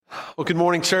Well, good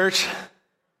morning, church.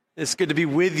 It's good to be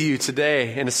with you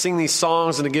today and to sing these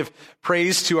songs and to give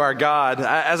praise to our God.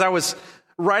 As I was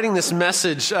writing this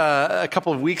message a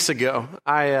couple of weeks ago,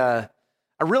 I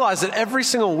realized that every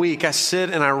single week I sit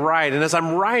and I write, and as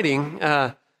I'm writing,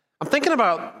 I'm thinking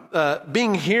about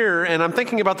being here, and I'm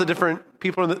thinking about the different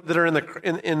people that are in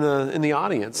the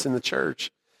audience in the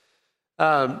church.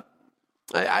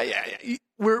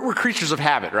 We're creatures of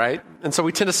habit, right? And so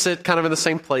we tend to sit kind of in the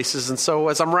same places. And so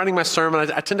as I'm writing my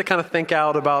sermon, I tend to kind of think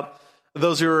out about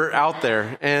those who are out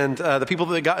there and the people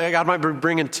that God might be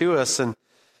bringing to us. And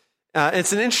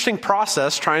it's an interesting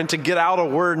process trying to get out a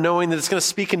word, knowing that it's going to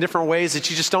speak in different ways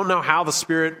that you just don't know how the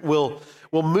Spirit will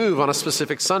move on a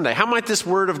specific Sunday. How might this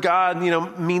word of God,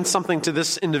 mean something to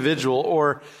this individual?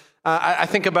 Or I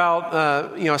think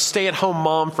about, a stay-at-home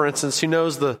mom, for instance, who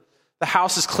knows the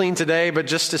house is clean today, but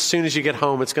just as soon as you get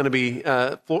home, it's going to be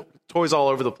toys all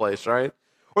over the place, right?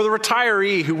 Or the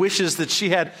retiree who wishes that she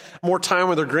had more time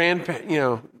with her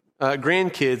grandkids,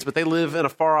 but they live in a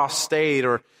far-off state.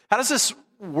 Or how does this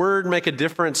word make a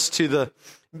difference to the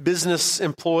business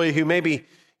employee who may be,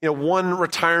 one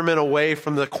retirement away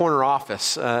from the corner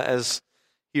office as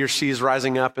he or she is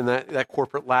rising up in that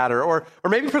corporate ladder? Or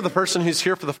maybe for the person who's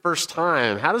here for the first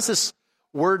time, how does this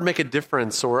word make a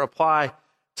difference or apply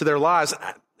to their lives?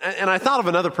 And I thought of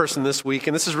another person this week,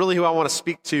 and this is really who I want to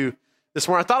speak to this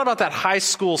morning. I thought about that high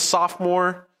school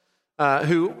sophomore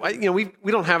who,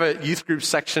 we don't have a youth group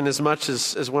section as much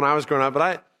as when I was growing up, but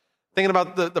I thinking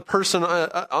about the person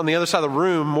on the other side of the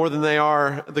room more than they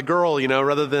are the girl,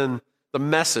 rather than the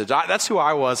message. That's who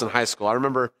I was in high school. I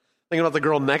remember thinking about the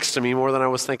girl next to me more than I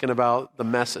was thinking about the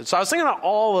message. So I was thinking about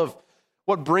all of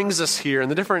what brings us here and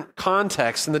the different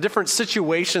contexts and the different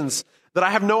situations that I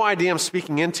have no idea I'm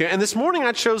speaking into. And this morning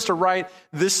I chose to write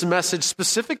this message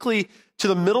specifically to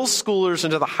the middle schoolers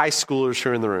and to the high schoolers who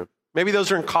are in the room. Maybe those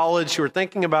who are in college who are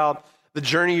thinking about the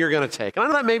journey you're going to take. And I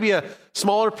know that may be a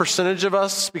smaller percentage of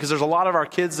us because there's a lot of our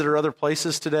kids that are other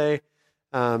places today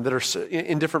that are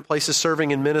in different places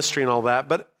serving in ministry and all that.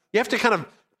 But you have to kind of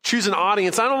choose an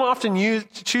audience. I don't often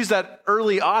choose that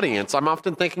early audience. I'm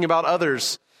often thinking about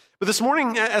others. But this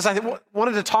morning, as I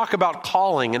wanted to talk about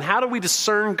calling and how do we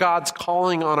discern God's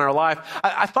calling on our life,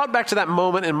 I thought back to that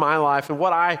moment in my life and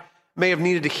what I may have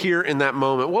needed to hear in that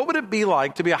moment. What would it be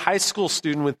like to be a high school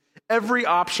student with every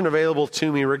option available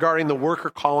to me regarding the work or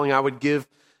calling I would give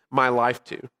my life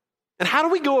to? And how do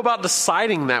we go about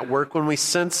deciding that work when we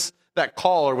sense that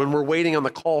call or when we're waiting on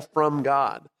the call from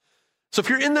God? So if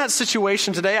you're in that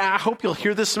situation today, I hope you'll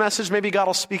hear this message. Maybe God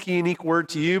will speak a unique word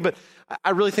to you, but I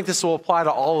really think this will apply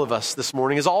to all of us this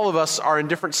morning, as all of us are in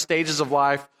different stages of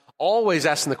life, always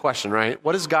asking the question, right?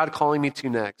 What is God calling me to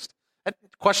next? That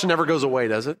question never goes away,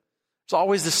 does it? There's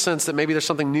always this sense that maybe there's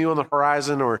something new on the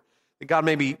horizon, or that God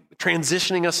may be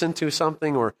transitioning us into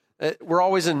something, or we're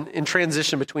always in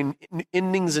transition between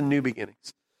endings and new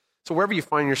beginnings. So wherever you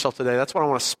find yourself today, that's what I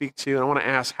want to speak to, and I want to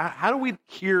ask, how do we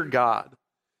hear God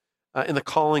in the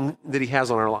calling that he has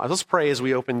on our lives? Let's pray as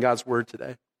we open God's word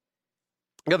today.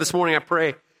 God, this morning I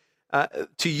pray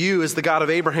to you as the God of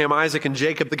Abraham, Isaac, and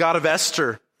Jacob, the God of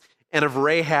Esther and of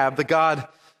Rahab, the God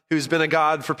who's been a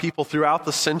God for people throughout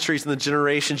the centuries and the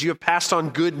generations. You have passed on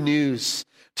good news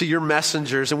to your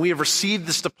messengers, and we have received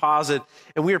this deposit,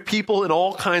 and we are people in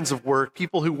all kinds of work,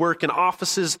 people who work in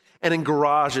offices and in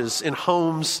garages, in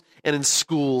homes and in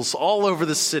schools, all over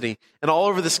the city and all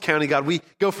over this county, God. We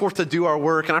go forth to do our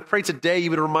work, and I pray today you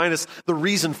would remind us the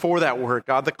reason for that work,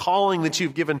 God, the calling that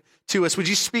you've given to us. Would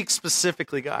you speak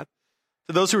specifically, God,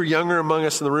 to those who are younger among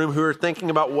us in the room who are thinking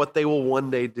about what they will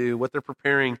one day do, what they're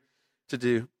preparing to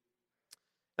do.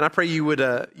 And I pray you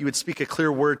would speak a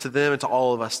clear word to them and to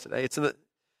all of us today. It's in the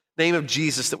name of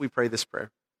Jesus that we pray this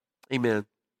prayer. Amen.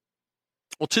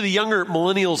 Well, to the younger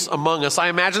millennials among us, I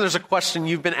imagine there's a question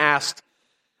you've been asked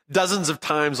dozens of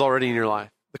times already in your life.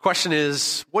 The question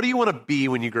is, what do you want to be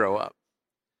when you grow up?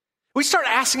 We start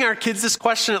asking our kids this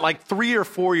question at like 3 or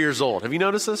 4 years old. Have you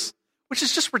noticed this? Which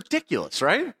is just ridiculous,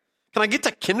 right? Can I get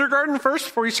to kindergarten first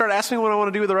before you start asking me what I want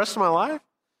to do with the rest of my life?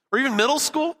 Or even middle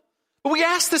school? But we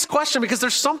ask this question because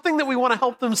there's something that we want to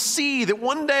help them see, that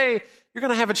one day you're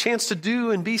going to have a chance to do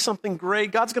and be something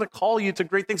great. God's going to call you to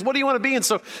great things. What do you want to be? And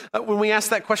so when we ask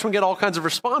that question, we get all kinds of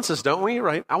responses, don't we?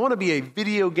 Right? I want to be a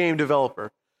video game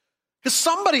developer. Because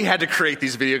somebody had to create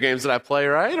these video games that I play,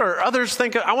 right? Or others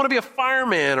think, I want to be a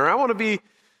fireman, or I want to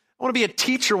be a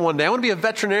teacher one day. I want to be a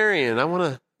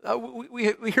veterinarian.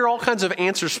 We hear all kinds of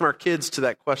answers from our kids to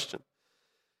that question.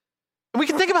 And we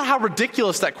can think about how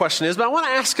ridiculous that question is, but I want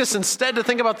to ask us instead to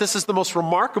think about this as the most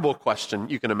remarkable question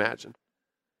you can imagine.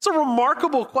 It's a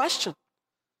remarkable question.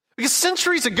 Because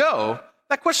centuries ago,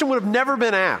 that question would have never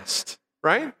been asked.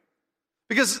 right?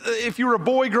 Because if you were a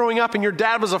boy growing up and your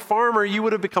dad was a farmer, you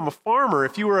would have become a farmer.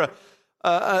 If you were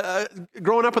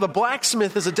growing up with a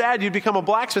blacksmith as a dad, you'd become a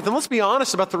blacksmith. And let's be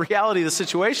honest about the reality of the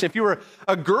situation. If you were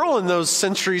a girl in those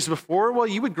centuries before, well,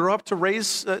 you would grow up to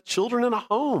raise children in a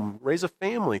home, raise a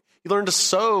family. You learn to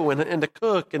sew and to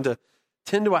cook and to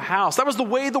tend to a house. That was the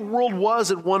way the world was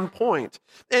at one point.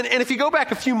 And if you go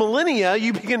back a few millennia,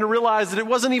 you begin to realize that it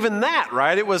wasn't even that,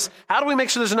 right? It was, how do we make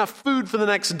sure there's enough food for the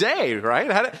next day, right?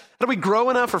 How do we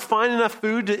grow enough or find enough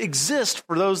food to exist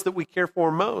for those that we care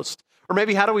for most? Or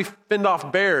maybe how do we fend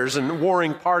off bears and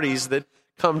warring parties that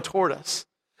come toward us?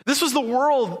 This was the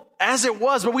world as it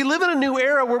was, but we live in a new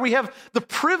era where we have the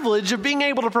privilege of being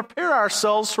able to prepare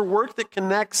ourselves for work that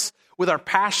connects with our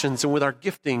passions and with our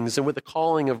giftings and with the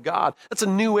calling of God. That's a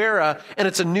new era, and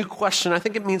it's a new question. I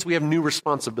think it means we have new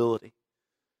responsibility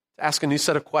to ask a new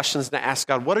set of questions and to ask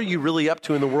God, what are you really up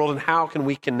to in the world, and how can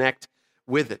we connect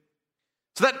with it?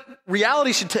 So that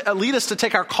reality should lead us to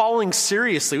take our calling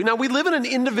seriously. Now, we live in an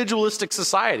individualistic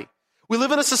society. We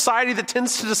live in a society that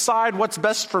tends to decide what's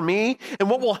best for me and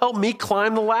what will help me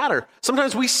climb the ladder.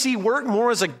 Sometimes we see work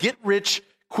more as a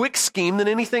get-rich-quick scheme than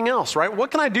anything else, right?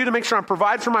 What can I do to make sure I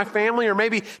provide for my family or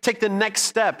maybe take the next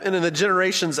step in the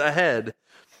generations ahead?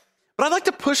 But I'd like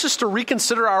to push us to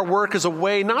reconsider our work as a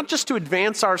way not just to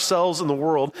advance ourselves in the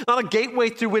world, not a gateway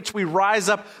through which we rise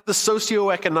up the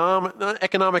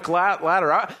socioeconomic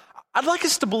ladder. I'd like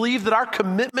us to believe that our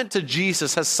commitment to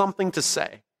Jesus has something to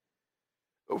say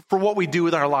for what we do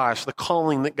with our lives, the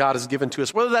calling that God has given to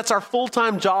us, whether that's our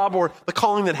full-time job or the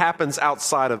calling that happens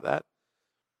outside of that.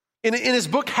 In his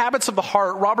book, Habits of the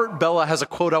Heart, Robert Bellah has a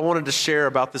quote I wanted to share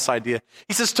about this idea.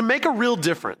 He says, to make a real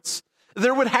difference,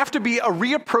 there would have to be a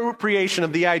reappropriation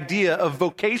of the idea of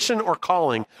vocation or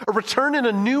calling, a return in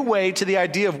a new way to the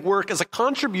idea of work as a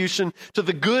contribution to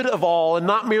the good of all and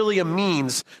not merely a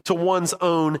means to one's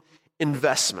own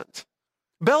investment.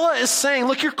 Bellah is saying,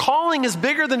 look, your calling is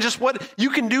bigger than just what you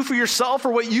can do for yourself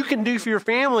or what you can do for your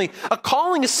family. A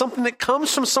calling is something that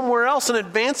comes from somewhere else and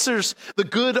advances the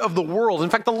good of the world. In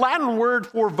fact, the Latin word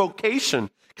for vocation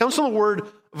comes from the word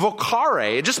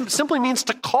vocare. It just simply means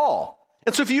to call.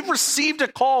 And so if you've received a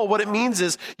call, what it means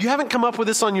is you haven't come up with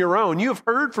this on your own. You have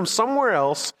heard from somewhere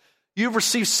else. You've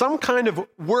received some kind of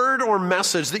word or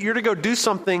message that you're to go do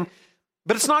something,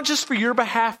 but it's not just for your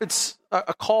behalf. It's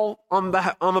a call on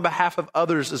the behalf of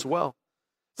others as well.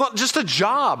 It's not just a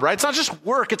job, right? It's not just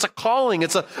work. It's a calling.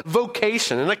 It's a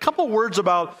vocation. And a couple words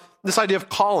about this idea of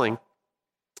calling.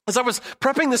 As I was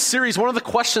prepping this series, one of the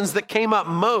questions that came up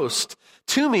most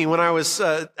to me when I was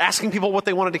asking people what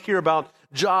they wanted to hear about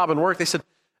job and work, they said,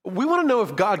 we want to know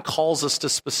if God calls us to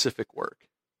specific work.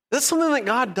 Is that something that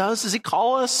God does? Does he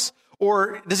call us?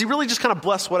 Or does he really just kind of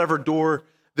bless whatever door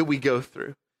that we go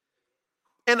through?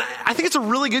 And I think it's a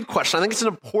really good question. I think it's an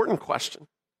important question.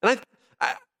 And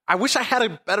I wish I had a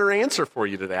better answer for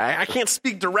you today. I can't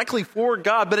speak directly for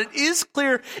God, but it is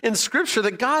clear in Scripture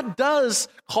that God does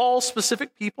call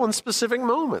specific people in specific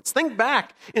moments. Think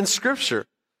back in Scripture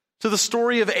to the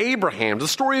story of Abraham, to the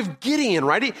story of Gideon,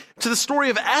 right? To the story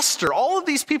of Esther. All of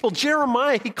these people,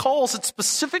 Jeremiah, he calls at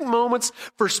specific moments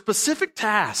for specific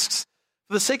tasks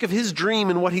for the sake of his dream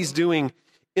and what he's doing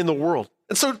in the world.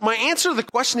 And so my answer to the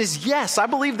question is yes, I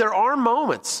believe there are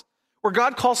moments where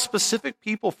God calls specific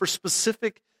people for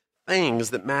specific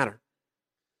things that matter.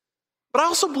 But I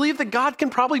also believe that God can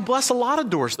probably bless a lot of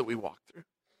doors that we walk through.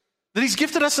 That he's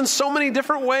gifted us in so many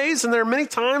different ways, and there are many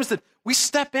times that we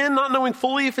step in not knowing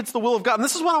fully if it's the will of God. And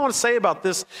this is what I want to say about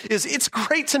this, is it's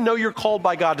great to know you're called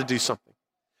by God to do something.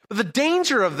 But the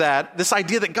danger of that, this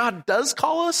idea that God does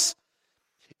call us,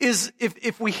 is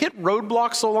if we hit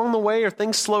roadblocks along the way or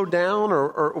things slow down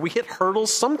or we hit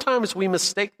hurdles, sometimes we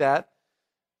mistake that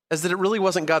as that it really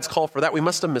wasn't God's call for that. We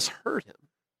must have misheard him.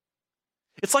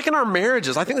 It's like in our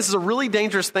marriages. I think this is a really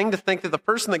dangerous thing to think that the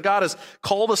person that God has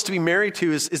called us to be married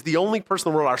to is the only person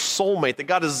in the world, our soulmate, that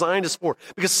God designed us for.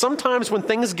 Because sometimes when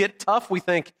things get tough, we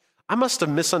think, I must have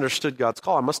misunderstood God's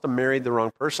call. I must have married the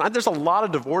wrong person. There's a lot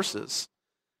of divorces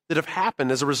that have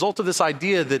happened as a result of this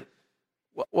idea that,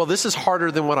 well, this is harder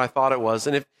than what I thought it was.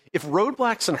 And if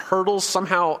roadblocks and hurdles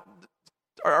somehow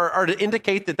are to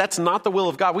indicate that that's not the will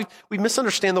of God, we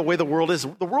misunderstand the way the world is.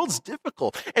 The world's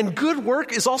difficult. And good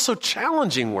work is also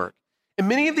challenging work. And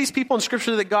many of these people in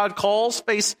Scripture that God calls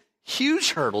face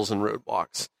huge hurdles and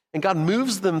roadblocks. And God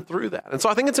moves them through that. And so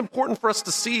I think it's important for us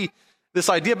to see this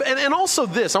idea. And also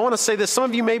this, I want to say this. Some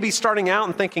of you may be starting out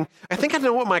and thinking, I think I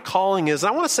know what my calling is.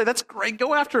 And I want to say that's great.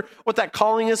 Go after what that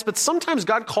calling is. But sometimes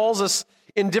God calls us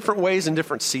in different ways in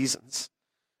different seasons.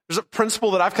 There's a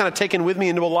principle that I've kind of taken with me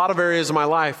into a lot of areas of my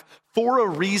life. For a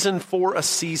reason, for a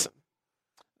season.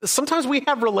 Sometimes we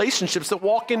have relationships that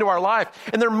walk into our life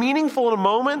and they're meaningful in a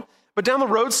moment, but down the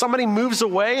road somebody moves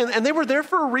away and they were there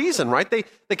for a reason, right?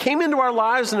 They came into our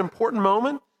lives in an important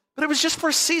moment, but it was just for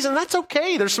a season. That's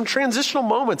okay. There's some transitional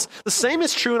moments. The same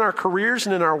is true in our careers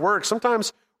and in our work.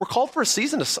 Sometimes we're called for a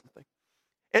season to something.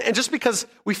 And just because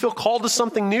we feel called to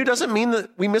something new doesn't mean that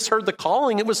we misheard the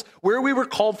calling. It was where we were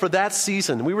called for that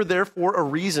season. We were there for a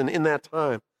reason in that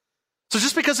time. So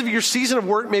just because of your season of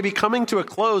work may be coming to a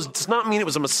close does not mean it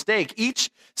was a mistake. Each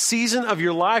season of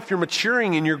your life, you're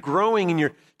maturing and you're growing and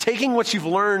you're taking what you've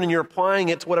learned and you're applying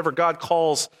it to whatever God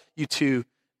calls you to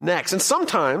next. And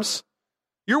sometimes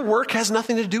your work has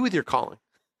nothing to do with your calling.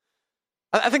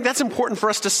 I think that's important for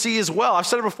us to see as well. I've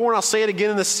said it before and I'll say it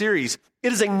again in this series.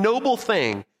 It is a noble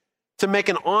thing to make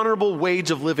an honorable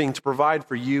wage of living to provide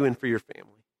for you and for your family.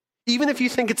 Even if you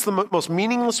think it's the most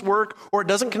meaningless work or it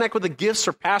doesn't connect with the gifts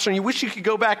or passion, you wish you could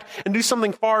go back and do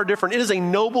something far different. It is a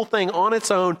noble thing on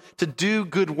its own to do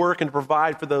good work and to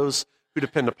provide for those who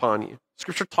depend upon you.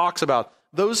 Scripture talks about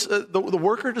those. The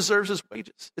worker deserves his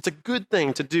wages. It's a good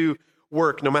thing to do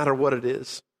work no matter what it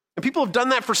is. And people have done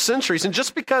that for centuries. And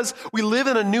just because we live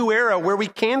in a new era where we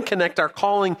can connect our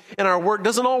calling and our work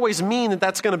doesn't always mean that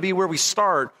that's going to be where we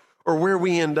start or where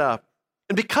we end up.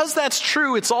 And because that's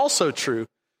true, it's also true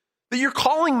that your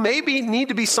calling need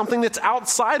to be something that's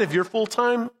outside of your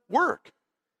full-time work.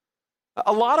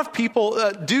 A lot of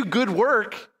people do good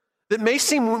work that may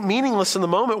seem meaningless in the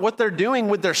moment. What they're doing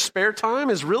with their spare time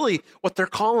is really what their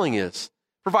calling is.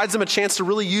 Provides them a chance to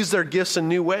really use their gifts in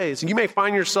new ways. And you may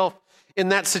find yourself in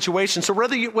that situation. So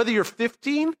whether you're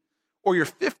 15 or you're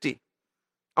 50,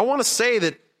 I want to say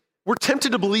that we're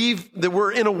tempted to believe that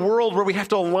we're in a world where we have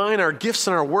to align our gifts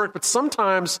and our work, but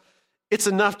sometimes it's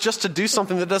enough just to do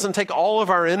something that doesn't take all of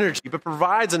our energy, but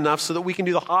provides enough so that we can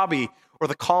do the hobby or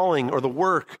the calling or the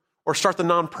work or start the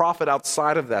nonprofit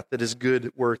outside of that is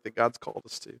good work that God's called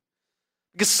us to.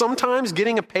 Because sometimes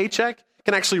getting a paycheck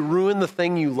can actually ruin the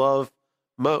thing you love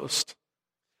most.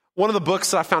 One of the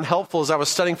books that I found helpful as I was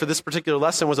studying for this particular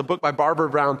lesson was a book by Barbara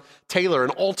Brown Taylor, An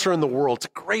Altar in the World. It's a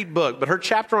great book, but her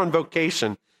chapter on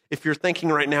vocation, if you're thinking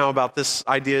right now about this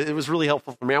idea, it was really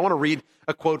helpful for me. I want to read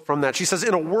a quote from that. She says,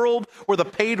 in a world where the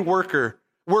paid work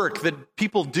that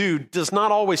people do does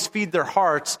not always feed their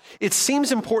hearts, it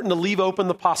seems important to leave open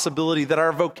the possibility that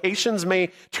our vocations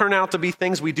may turn out to be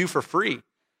things we do for free.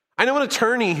 I know an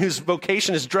attorney whose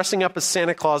vocation is dressing up as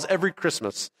Santa Claus every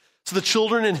Christmas, so the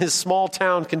children in his small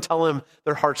town can tell him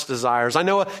their heart's desires. I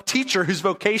know a teacher whose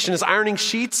vocation is ironing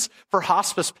sheets for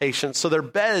hospice patients so their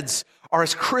beds are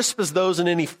as crisp as those in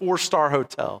any 4-star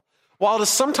hotel. While it is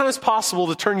sometimes possible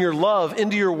to turn your love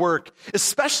into your work,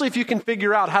 especially if you can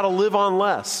figure out how to live on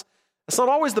less, it's not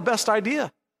always the best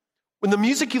idea. When the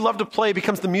music you love to play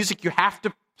becomes the music you have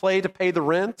to play to pay the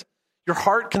rent, your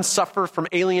heart can suffer from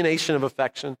alienation of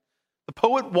affection. The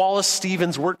poet Wallace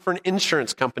Stevens worked for an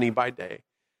insurance company by day.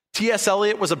 T.S.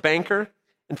 Eliot was a banker,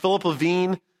 and Philip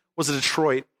Levine was a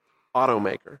Detroit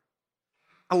automaker.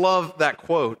 I love that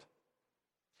quote.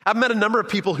 I've met a number of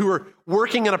people who are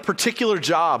working at a particular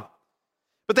job,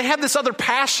 but they have this other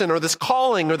passion or this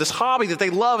calling or this hobby that they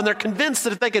love, and they're convinced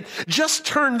that if they could just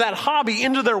turn that hobby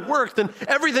into their work, then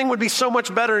everything would be so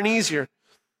much better and easier.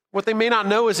 What they may not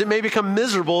know is it may become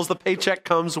miserable as the paycheck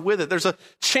comes with it. There's a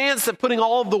chance that putting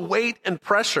all of the weight and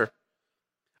pressure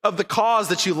of the cause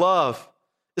that you love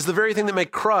is the very thing that may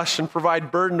crush and provide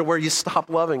burden to where you stop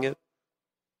loving it.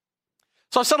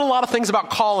 So I've said a lot of things about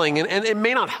calling, and it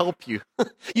may not help you.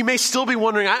 You may still be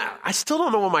wondering, I still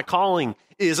don't know what my calling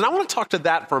is. And I want to talk to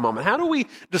that for a moment. How do we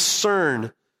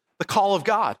discern the call of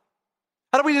God?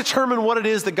 How do we determine what it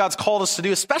is that God's called us to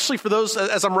do, especially for those,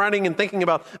 as I'm writing and thinking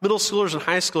about middle schoolers and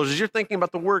high schoolers, as you're thinking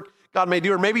about the work God may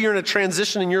do, or maybe you're in a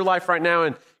transition in your life right now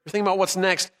and you're thinking about what's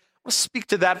next. I want to speak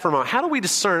to that for a moment. How do we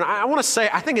discern? I want to say,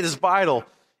 I think it is vital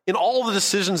in all the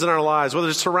decisions in our lives, whether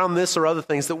it's around this or other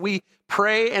things, that we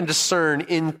pray and discern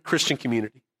in Christian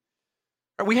community.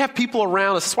 We have people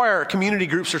around us. That's why our community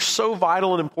groups are so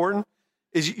vital and important,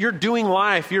 is you're doing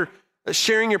life, you're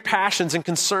sharing your passions and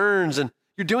concerns, and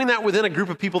you're doing that within a group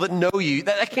of people that know you.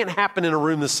 That can't happen in a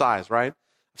room this size, right?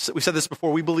 We said this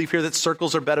before. We believe here that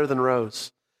circles are better than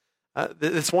rows.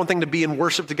 It's one thing to be in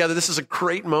worship together. This is a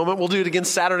great moment. We'll do it again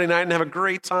Saturday night and have a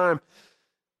great time.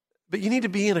 But you need to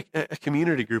be in a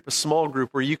community group, a small group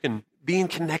where you can be in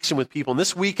connection with people. And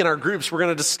this week in our groups, we're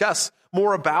going to discuss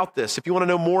more about this. If you want to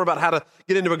know more about how to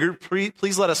get into a group,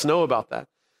 please let us know about that.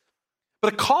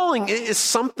 But a calling is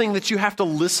something that you have to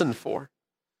listen for.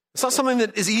 It's not something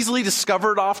that is easily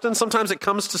discovered often. Sometimes it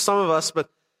comes to some of us, but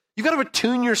you've got to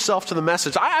attune yourself to the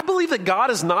message. I believe that God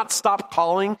has not stopped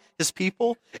calling his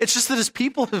people. It's just that his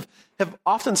people have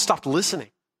often stopped listening.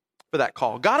 for that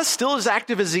call. God is still as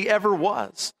active as he ever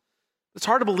was. It's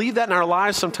hard to believe that in our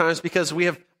lives sometimes because we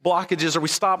have blockages or we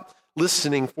stop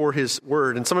listening for his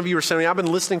word. And some of you are saying, I've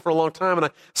been listening for a long time and I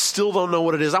still don't know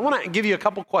what it is. I want to give you a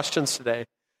couple questions today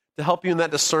to help you in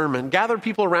that discernment. Gather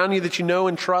people around you that you know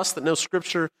and trust, that know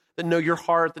Scripture, that know your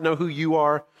heart, that know who you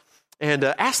are, and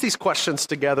ask these questions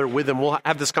together with them. We'll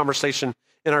have this conversation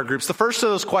in our groups. The first of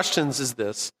those questions is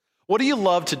this: what do you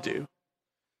love to do?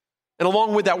 And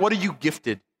along with that, what are you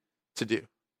gifted to do?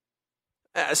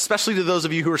 Especially to those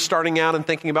of you who are starting out and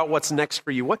thinking about what's next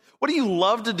for you. What do you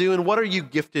love to do and what are you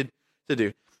gifted to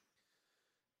do?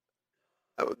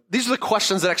 These are the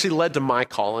questions that actually led to my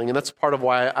calling, and that's part of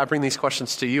why I bring these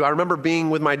questions to you. I remember being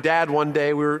with my dad one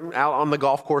day. We were out on the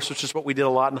golf course, which is what we did a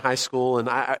lot in high school, and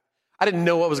I didn't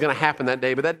know what was going to happen that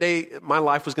day, but that day my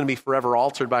life was going to be forever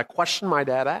altered by a question my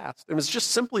dad asked. It was just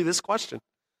simply this question.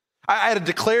 I had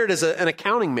declared as an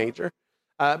accounting major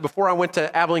before I went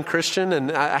to Abilene Christian,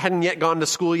 and I hadn't yet gone to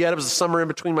school yet. It was the summer in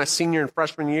between my senior and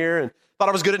freshman year, and thought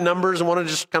I was good at numbers and wanted to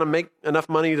just kind of make enough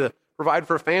money to provide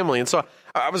for a family. And so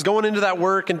I was going into that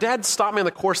work, and Dad stopped me on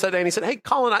the course that day, and he said, hey,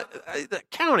 Colin,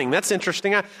 accounting, that's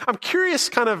interesting. I'm curious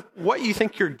kind of what you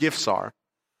think your gifts are.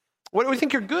 What do you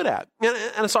think you're good at?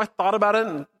 And so I thought about it,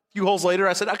 and a few holes later,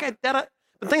 I said, okay, Dad, I've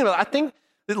been thinking about it. I think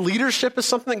that leadership is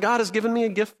something that God has given me a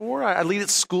gift for. I lead at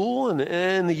school and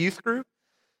in the youth group.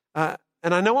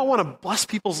 And I know I want to bless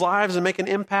people's lives and make an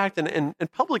impact and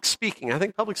public speaking. I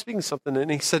think public speaking is something.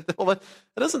 And he said, well, that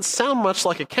doesn't sound much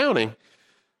like accounting.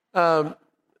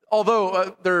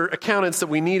 Although there are accountants that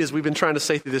we need, as we've been trying to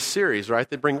say through this series, right?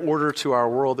 They bring order to our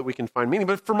world that we can find meaning.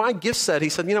 But for my gift set, he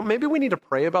said, maybe we need to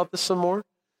pray about this some more.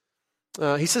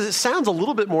 He says, it sounds a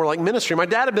little bit more like ministry. My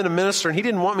dad had been a minister, and he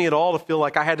didn't want me at all to feel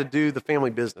like I had to do the family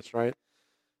business, right?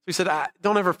 So he said,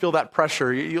 don't ever feel that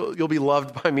pressure. You'll be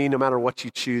loved by me no matter what you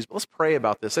choose. But let's pray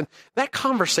about this. And that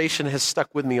conversation has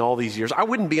stuck with me all these years. I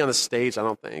wouldn't be on the stage, I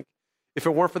don't think, if it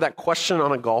weren't for that question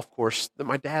on a golf course that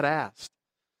my dad asked.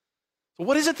 So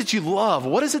what is it that you love?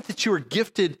 What is it that you are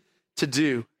gifted to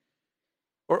do?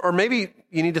 Or maybe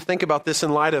you need to think about this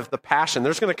in light of the passion.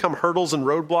 There's going to come hurdles and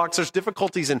roadblocks. There's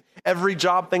difficulties in every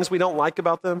job, things we don't like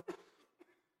about them.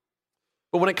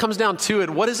 But when it comes down to it,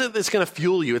 what is it that's going to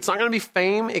fuel you? It's not going to be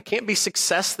fame. It can't be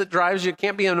success that drives you. It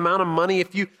can't be an amount of money.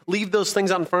 If you leave those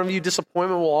things out in front of you,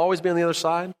 disappointment will always be on the other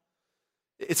side.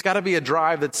 It's got to be a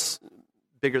drive that's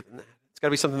bigger than that. It's got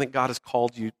to be something that God has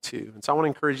called you to. And so I want to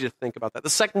encourage you to think about that. The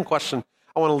second question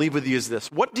I want to leave with you is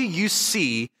this: what do you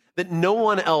see that no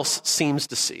one else seems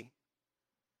to see?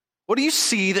 What do you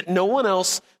see that no one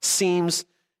else seems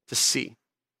to see?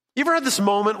 You ever had this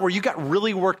moment where you got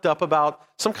really worked up about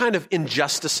some kind of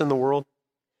injustice in the world?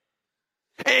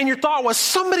 And your thought was,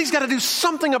 somebody's got to do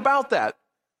something about that.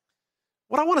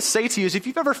 What I want to say to you is, if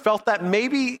you've ever felt that,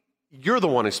 maybe you're the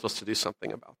one who's supposed to do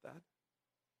something about that.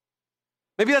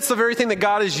 Maybe that's the very thing that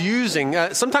God is using.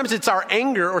 Sometimes it's our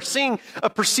anger or seeing a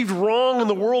perceived wrong in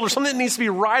the world or something that needs to be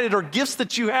righted, or gifts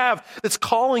that you have that's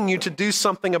calling you to do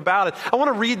something about it. I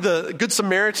want to read the Good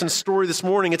Samaritan story this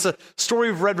morning. It's a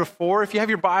story we've read before. If you have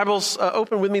your Bibles,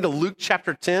 open with me to Luke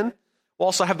chapter 10. We'll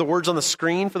also have the words on the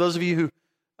screen for those of you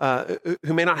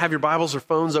who may not have your Bibles or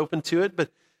phones open to it.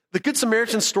 But the Good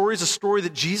Samaritan story is a story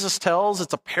that Jesus tells.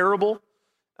 It's a parable.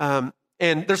 And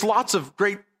there's lots of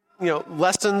great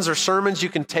lessons or sermons you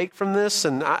can take from this.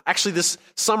 And actually this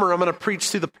summer, I'm going to preach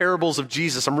through the parables of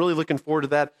Jesus. I'm really looking forward to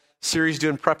that series,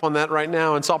 doing prep on that right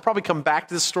now. And so I'll probably come back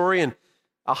to this story and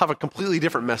I'll have a completely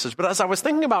different message. But as I was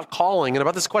thinking about calling and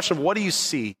about this question of what do you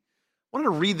see, I wanted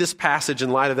to read this passage in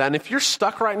light of that. And if you're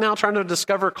stuck right now trying to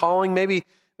discover calling, maybe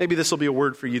this will be a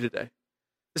word for you today.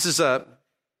 This is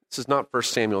not 1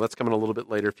 Samuel. That's coming a little bit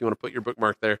later if you want to put your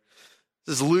bookmark there.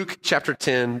 This is Luke chapter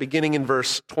 10, beginning in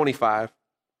verse 25.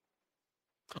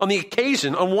 On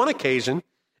one occasion,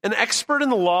 an expert in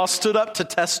the law stood up to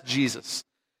test Jesus.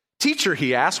 Teacher,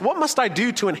 he asked, what must I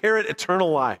do to inherit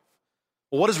eternal life?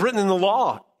 Well, what is written in the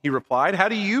law? He replied, how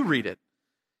do you read it?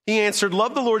 He answered,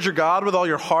 love the Lord your God with all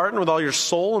your heart and with all your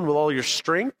soul and with all your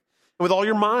strength and with all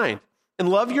your mind, and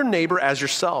love your neighbor as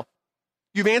yourself.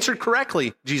 You've answered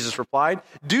correctly, Jesus replied.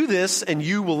 Do this and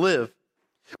you will live.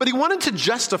 But he wanted to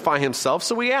justify himself,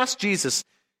 so he asked Jesus,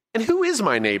 and who is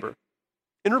my neighbor?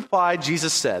 In reply,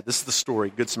 Jesus said, this is the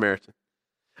story, Good Samaritan.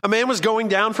 A man was going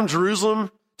down from Jerusalem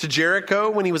to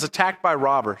Jericho when he was attacked by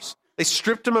robbers. They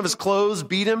stripped him of his clothes,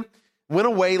 beat him, went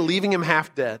away, leaving him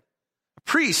half dead. A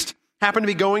priest happened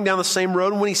to be going down the same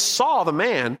road, and when he saw the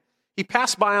man, he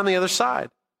passed by on the other side.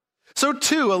 So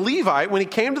too, a Levite, when he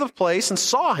came to the place and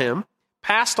saw him,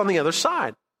 passed on the other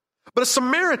side. But a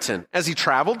Samaritan, as he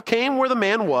traveled, came where the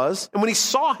man was, and when he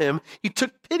saw him, he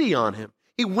took pity on him.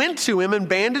 He went to him and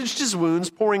bandaged his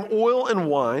wounds, pouring oil and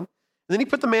wine. And then he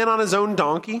put the man on his own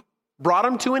donkey, brought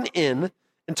him to an inn,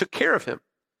 and took care of him.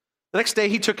 The next day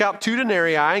he took out 2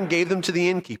 denarii and gave them to the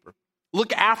innkeeper.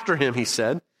 Look after him, he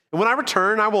said, and when I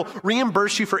return, I will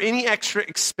reimburse you for any extra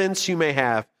expense you may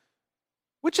have.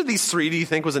 Which of these 3 do you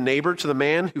think was a neighbor to the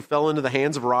man who fell into the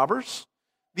hands of robbers?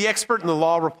 The expert in the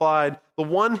law replied, the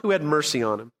one who had mercy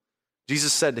on him.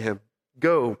 Jesus said to him,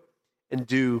 go and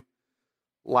do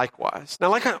likewise. Now,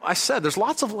 like I said, there's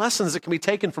lots of lessons that can be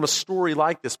taken from a story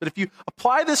like this. But if you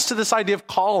apply this to this idea of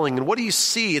calling and what do you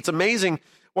see, it's amazing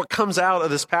what comes out of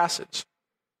this passage.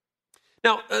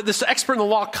 Now, this expert in the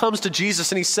law comes to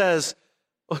Jesus and he says,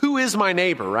 well, who is my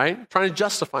neighbor, right? Trying to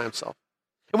justify himself.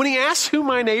 And when he asks who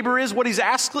my neighbor is, what he's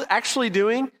actually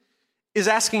doing is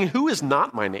asking who is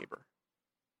not my neighbor.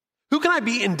 Who can I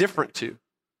be indifferent to?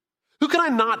 Who can I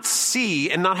not see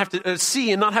and not have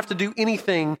to do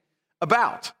anything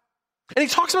about? And he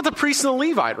talks about the priest and the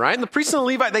Levite, right? And the priest and the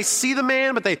Levite, they see the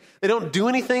man, but they don't do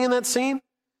anything in that scene.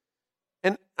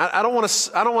 And I don't want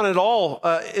to at all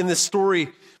in this story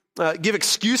give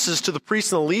excuses to the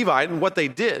priest and the Levite and what they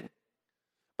did.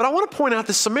 But I want to point out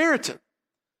the Samaritan.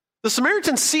 The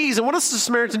Samaritan sees, and what does the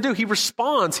Samaritan do? He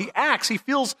responds, he acts, he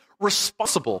feels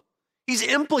responsible. He's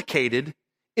implicated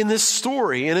in this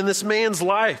story and in this man's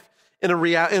life in a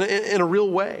real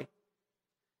way.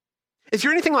 If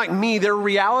you're anything like me, there are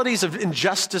realities of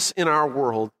injustice in our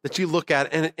world that you look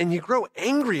at and you grow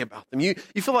angry about them. You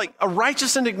feel like a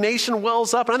righteous indignation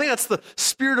wells up. And I think that's the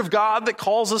Spirit of God that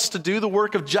calls us to do the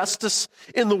work of justice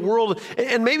in the world.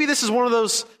 And maybe this is one of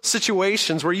those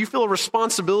situations where you feel a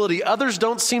responsibility. Others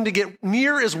don't seem to get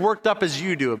near as worked up as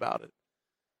you do about it.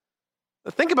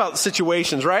 Think about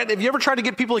situations, right? Have you ever tried to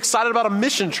get people excited about a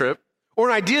mission trip or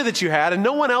an idea that you had and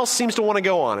no one else seems to want to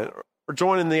go on it or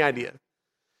join in the idea?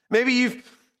 Maybe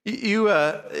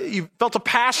you've felt a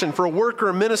passion for a work or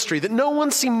a ministry that no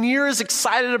one seemed near as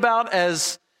excited about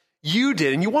as you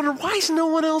did. And you wonder, why is no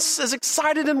one else as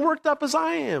excited and worked up as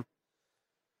I am?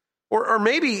 Or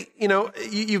maybe,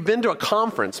 you've been to a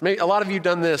conference. Maybe a lot of you have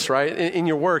done this, right, in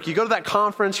your work. You go to that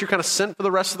conference, you're kind of sent for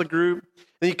the rest of the group.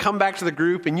 Then you come back to the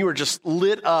group and you are just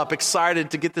lit up,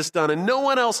 excited to get this done. And no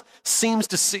one else seems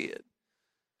to see it.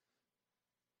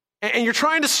 And you're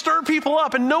trying to stir people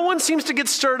up, and no one seems to get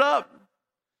stirred up.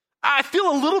 I feel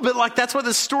a little bit like that's what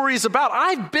this story is about.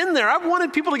 I've been there. I've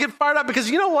wanted people to get fired up because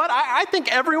you know what? I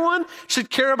think everyone should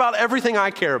care about everything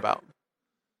I care about.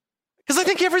 Because I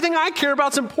think everything I care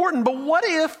about is important. But what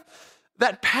if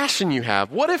that passion you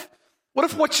have, what if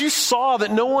what you saw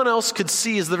that no one else could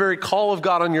see is the very call of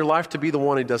God on your life to be the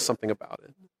one who does something about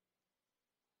it?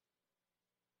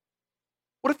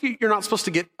 What if you're not supposed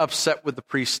to get upset with the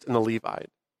priest and the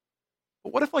Levite?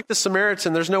 But what if, like the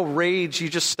Samaritan, there's no rage, you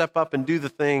just step up and do the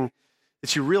thing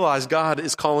that you realize God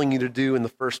is calling you to do in the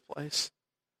first place?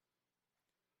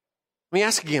 Let me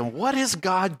ask again, what has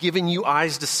God given you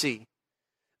eyes to see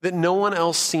that no one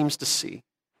else seems to see?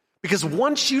 Because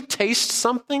once you taste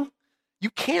something,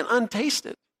 you can't untaste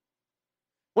it.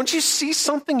 Once you see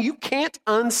something, you can't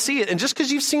unsee it. And just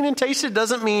because you've seen and tasted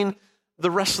doesn't mean the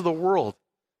rest of the world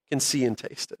can see and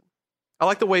taste it. I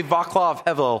like the way Václav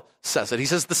Havel says it. He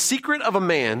says, the secret of a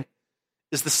man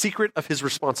is the secret of his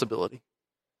responsibility.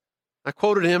 I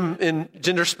quoted him in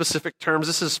gender-specific terms.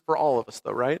 This is for all of us,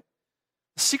 though, right?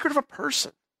 The secret of a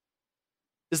person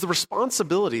is the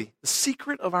responsibility, the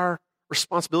secret of our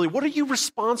responsibility. What are you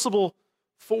responsible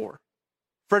for?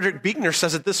 Frederick Buechner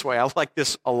says it this way. I like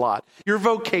this a lot. Your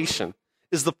vocation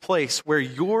is the place where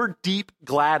your deep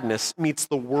gladness meets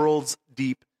the world's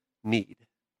deep need.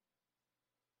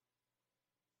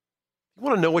 You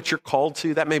want to know what you're called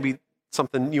to? That may be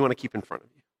something you want to keep in front of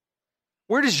you.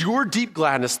 Where does your deep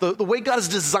gladness, the way God has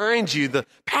designed you, the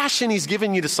passion he's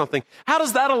given you to something, how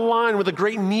does that align with a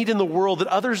great need in the world that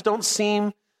others don't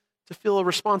seem to feel a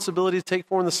responsibility to take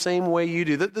for in the same way you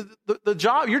do?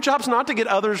 Your job's not to get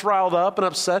others riled up and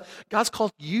upset. God's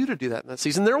called you to do that in that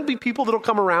season. There will be people that will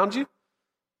come around you.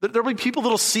 There will be people that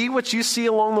will see what you see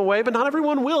along the way, but not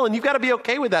everyone will, and you've got to be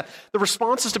okay with that. The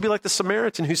response is to be like the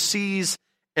Samaritan who sees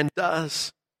and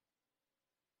does.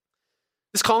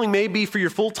 This calling may be for your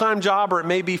full-time job, or it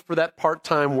may be for that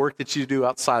part-time work that you do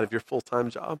outside of your full-time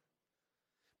job.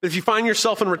 But if you find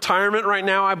yourself in retirement right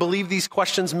now, I believe these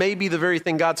questions may be the very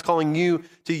thing God's calling you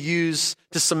to use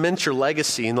to cement your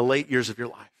legacy in the late years of your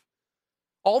life.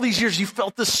 All these years you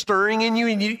felt this stirring in you,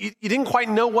 and you didn't quite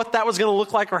know what that was going to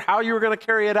look like or how you were going to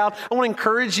carry it out. I want to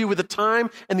encourage you with the time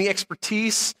and the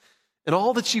expertise and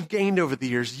all that you've gained over the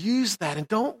years. Use that, and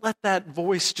don't let that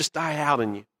voice just die out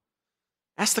in you.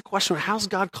 Ask the question, how's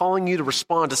God calling you to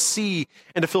respond, to see,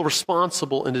 and to feel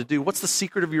responsible and to do? What's the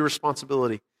secret of your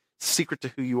responsibility? It's the secret to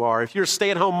who you are. If you're a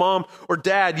stay-at-home mom or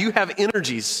dad, you have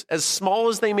energies, as small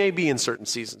as they may be in certain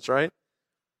seasons, right?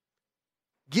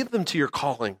 Give them to your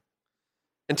calling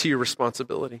and to your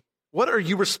responsibility. What are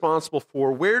you responsible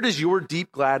for? Where does your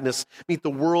deep gladness meet the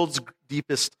world's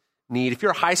deepest need? If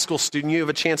you're a high school student, you have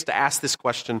a chance to ask this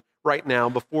question right now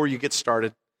before you get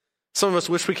started. Some of us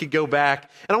wish we could go back.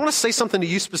 And I want to say something to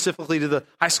you specifically, to the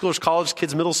high schoolers, college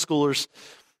kids, middle schoolers.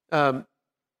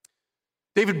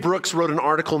 David Brooks wrote an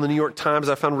article in the New York Times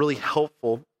I found really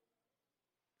helpful.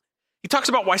 He talks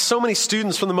about why so many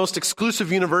students from the most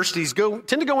exclusive universities tend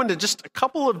to go into just a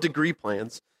couple of degree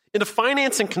plans, into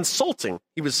finance and consulting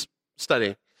he was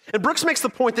studying. And Brooks makes the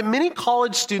point that many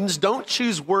college students don't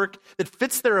choose work that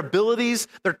fits their abilities,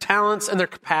 their talents, and their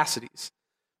capacities,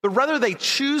 but rather they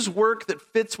choose work that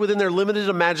fits within their limited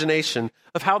imagination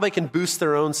of how they can boost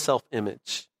their own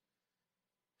self-image.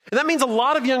 And that means a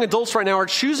lot of young adults right now are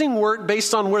choosing work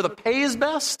based on where the pay is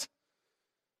best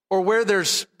or where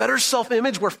there's better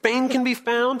self-image, where fame can be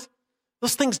found.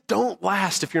 Those things don't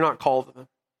last if you're not called to them.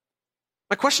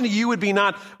 My question to you would be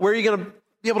not, where are you going to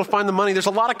be able to find the money? There's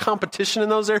a lot of competition in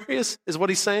those areas, is what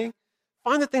he's saying.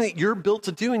 Find the thing that you're built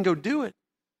to do and go do it.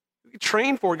 Go get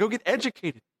trained for it. Go get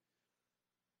educated.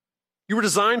 You were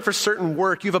designed for certain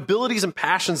work. You have abilities and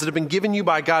passions that have been given you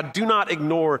by God. Do not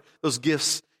ignore those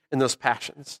gifts and those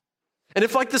passions. And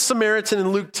if, like the Samaritan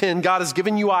in Luke 10, God has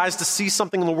given you eyes to see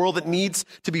something in the world that needs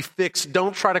to be fixed,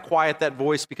 don't try to quiet that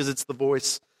voice, because it's the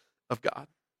voice of God.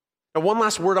 Now, one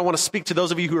last word I want to speak to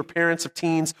those of you who are parents of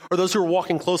teens or those who are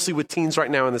walking closely with teens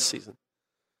right now in this season.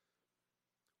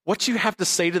 What you have to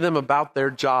say to them about their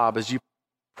job as you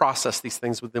process these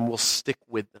things with them will stick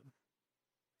with them.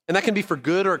 And that can be for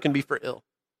good or it can be for ill.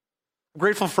 I'm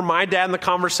grateful for my dad and the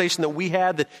conversation that we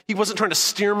had, that he wasn't trying to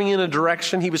steer me in a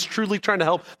direction. He was truly trying to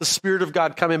help the Spirit of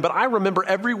God come in. But I remember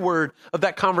every word of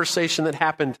that conversation that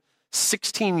happened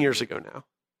 16 years ago now.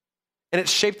 And it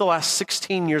shaped the last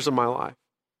 16 years of my life.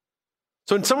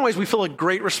 So in some ways, we feel a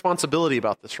great responsibility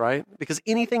about this, right? Because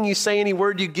anything you say, any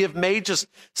word you give may just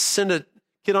send a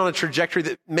kid on a trajectory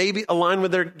that may be aligned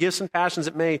with their gifts and passions.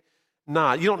 It may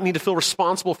not. You don't need to feel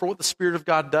responsible for what the Spirit of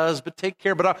God does, but take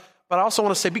care. But I also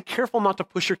want to say, be careful not to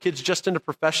push your kids just into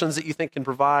professions that you think can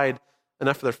provide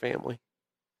enough for their family.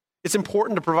 It's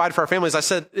important to provide for our families. I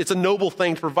said it's a noble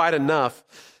thing to provide enough.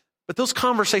 But those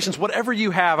conversations, whatever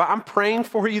you have, I'm praying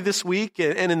for you this week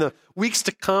and in the weeks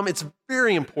to come. It's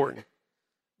very important.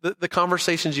 The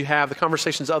conversations you have, the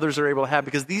conversations others are able to have,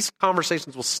 because these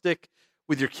conversations will stick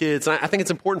with your kids. And I think it's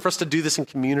important for us to do this in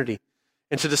community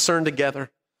and to discern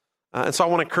together. And so I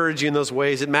want to encourage you in those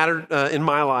ways. It mattered in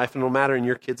my life, and it'll matter in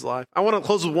your kid's life. I want to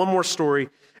close with one more story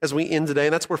as we end today,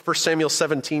 and that's where 1 Samuel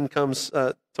 17 comes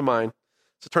to mind.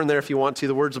 So turn there if you want to.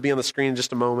 The words will be on the screen in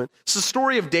just a moment. It's the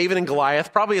story of David and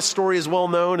Goliath, probably a story as well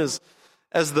known as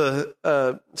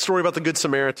the story about the Good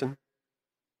Samaritan.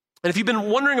 And if you've been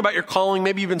wondering about your calling,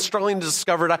 maybe you've been struggling to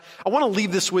discover it, I want to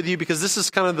leave this with you, because this is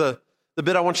kind of the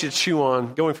bit I want you to chew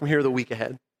on going from here the week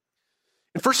ahead.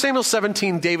 In 1 Samuel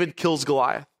 17, David kills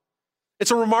Goliath.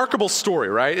 It's a remarkable story,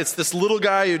 right? It's this little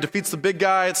guy who defeats the big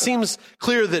guy. It seems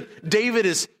clear that David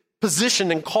is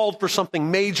positioned and called for something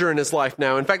major in his life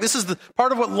now. In fact, this is the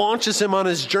part of what launches him on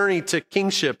his journey to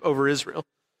kingship over Israel.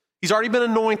 He's already been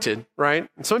anointed, right?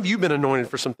 And some of you have been anointed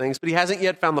for some things, but he hasn't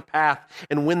yet found the path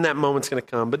and when that moment's going to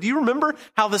come. But do you remember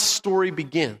how this story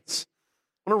begins?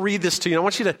 I want to read this to you. I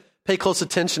want you to pay close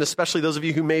attention, especially those of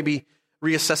you who may be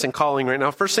reassessing calling right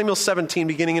now. 1 Samuel 17,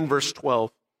 beginning in verse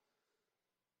 12.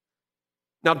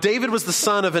 Now, David was the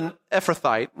son of an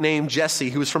Ephrathite named Jesse,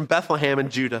 who was from Bethlehem in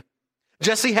Judah.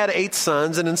 Jesse had 8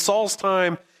 sons, and in Saul's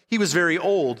time, he was very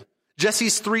old.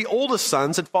 Jesse's 3 oldest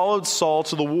sons had followed Saul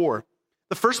to the war.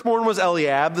 The firstborn was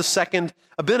Eliab, the second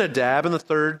Abinadab, and the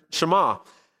third Shammah.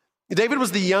 David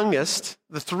was the youngest.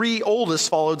 The 3 oldest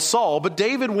followed Saul, but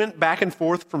David went back and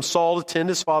forth from Saul to tend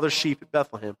his father's sheep at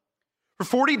Bethlehem. For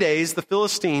 40 days, the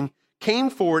Philistine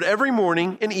came forward every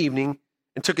morning and evening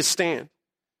and took his stand.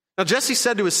 Now Jesse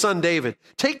said to his son David,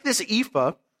 "Take this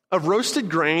ephah of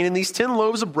roasted grain and these 10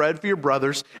 loaves of bread for your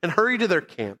brothers and hurry to their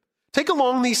camp. Take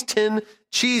along these 10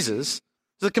 cheeses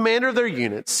to the commander of their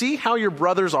unit. See how your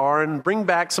brothers are and bring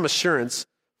back some assurance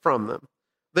from them.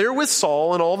 They're with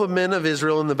Saul and all the men of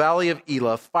Israel in the valley of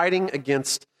Elah, fighting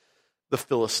against the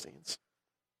Philistines."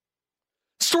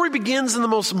 The story begins in the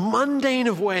most mundane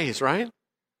of ways, right?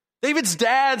 David's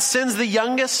dad sends the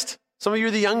youngest. Some of you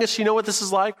are the youngest. You know what this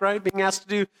is like, right? Being asked to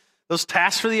do those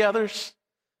tasks for the others.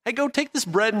 Hey, go take this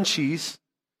bread and cheese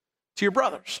to your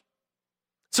brothers.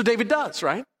 So David does,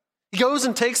 right? He goes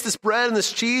and takes this bread and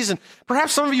this cheese, and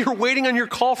perhaps some of you are waiting on your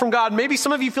call from God. Maybe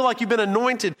some of you feel like you've been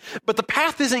anointed, but the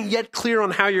path isn't yet clear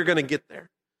on how you're going to get there.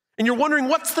 And you're wondering,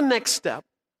 what's the next step?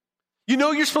 You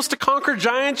know you're supposed to conquer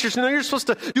giants. You know you're supposed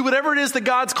to do whatever it is that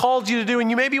God's called you to do. And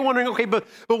you may be wondering, okay, but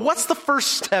what's the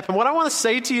first step? And what I want to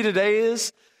say to you today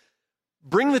is,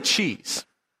 bring the cheese.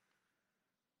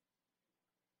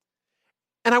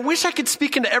 And I wish I could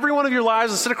speak into every one of your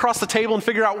lives and sit across the table and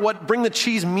figure out what bring the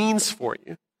cheese means for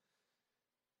you.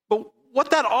 But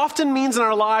what that often means in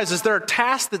our lives is there are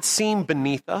tasks that seem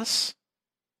beneath us.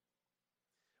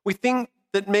 We think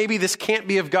that maybe this can't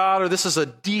be of God, or this is a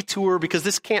detour because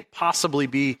this can't possibly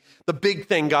be the big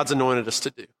thing God's anointed us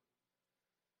to do.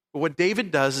 But what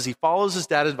David does is he follows his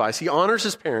dad's advice. He honors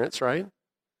his parents, right?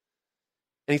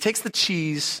 And he takes the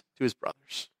cheese to his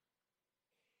brothers.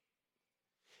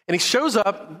 And he shows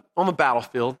up on the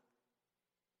battlefield,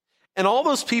 and all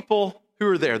those people who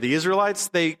are there, the Israelites,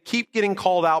 they keep getting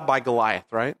called out by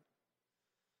Goliath, right?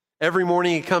 Every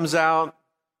morning he comes out,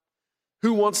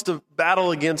 who wants to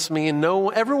battle against me? And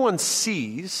everyone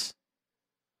sees,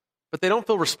 but they don't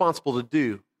feel responsible to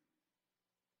do.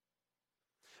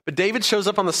 But David shows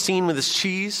up on the scene with his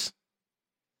cheese,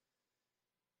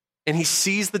 and he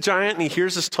sees the giant and he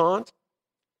hears his taunt,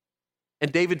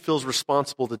 and David feels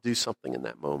responsible to do something in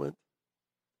that moment.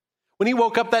 When he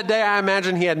woke up that day, I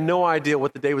imagine he had no idea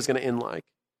what the day was going to end like.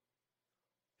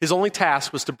 His only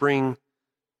task was to bring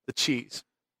the cheese.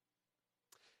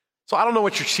 So I don't know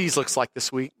what your cheese looks like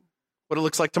this week, what it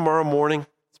looks like tomorrow morning.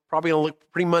 It's probably going to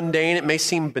look pretty mundane. It may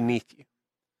seem beneath you.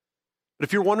 But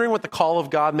if you're wondering what the call of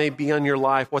God may be on your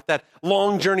life, what that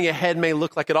long journey ahead may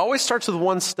look like, it always starts with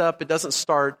one step. It doesn't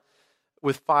start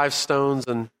with 5 stones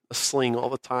and a sling all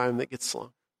the time that gets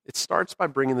slung. It starts by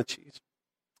bringing the cheese.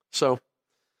 So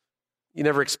you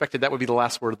never expected that would be the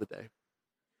last word of the day.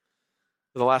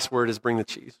 But the last word is bring the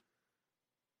cheese.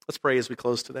 Let's pray as we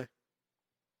close today.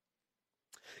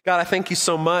 God, I thank you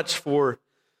so much for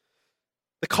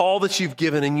the call that you've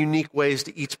given in unique ways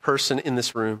to each person in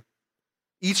this room.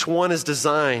 Each one is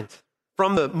designed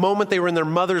from the moment they were in their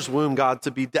mother's womb, God,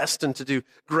 to be destined to do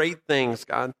great things,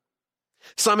 God.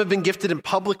 Some have been gifted in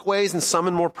public ways and some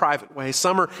in more private ways.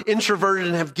 Some are introverted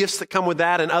and have gifts that come with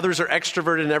that, and others are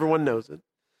extroverted and everyone knows it.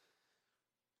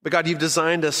 But God, you've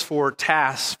designed us for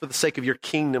tasks for the sake of your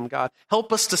kingdom, God.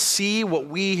 Help us to see what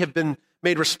we have been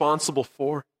made responsible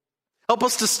for. Help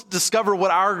us to discover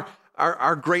what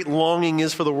our great longing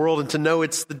is for the world and to know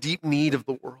it's the deep need of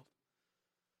the world.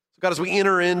 So God, as we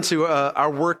enter into our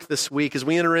work this week, as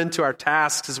we enter into our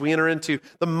tasks, as we enter into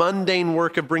the mundane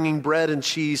work of bringing bread and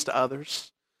cheese to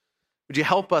others, would you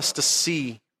help us to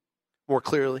see more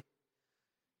clearly?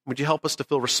 Would you help us to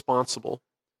feel responsible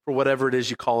for whatever it is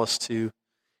you call us to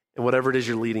and whatever it is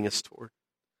you're leading us toward?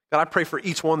 God, I pray for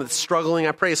each one that's struggling.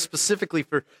 I pray specifically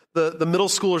for the middle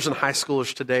schoolers and high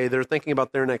schoolers today that are thinking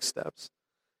about their next steps.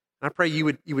 And I pray you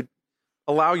would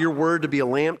allow your word to be a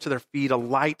lamp to their feet, a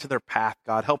light to their path,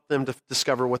 God. Help them to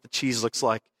discover what the cheese looks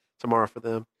like tomorrow for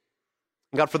them.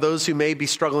 And God, for those who may be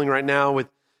struggling right now with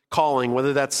calling,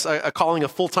 whether that's a calling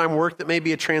of full-time work that may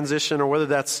be a transition, or whether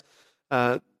that's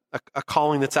a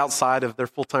calling that's outside of their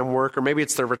full-time work, or maybe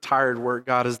it's their retired work,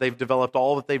 God, as they've developed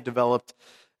all that they've developed,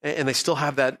 and they still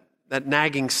have that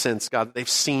nagging sense, God, that they've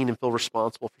seen and feel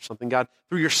responsible for something. God,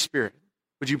 through your Spirit,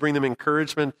 would you bring them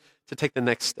encouragement to take the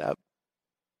next step?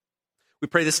 We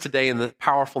pray this today in the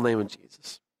powerful name of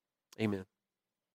Jesus. Amen.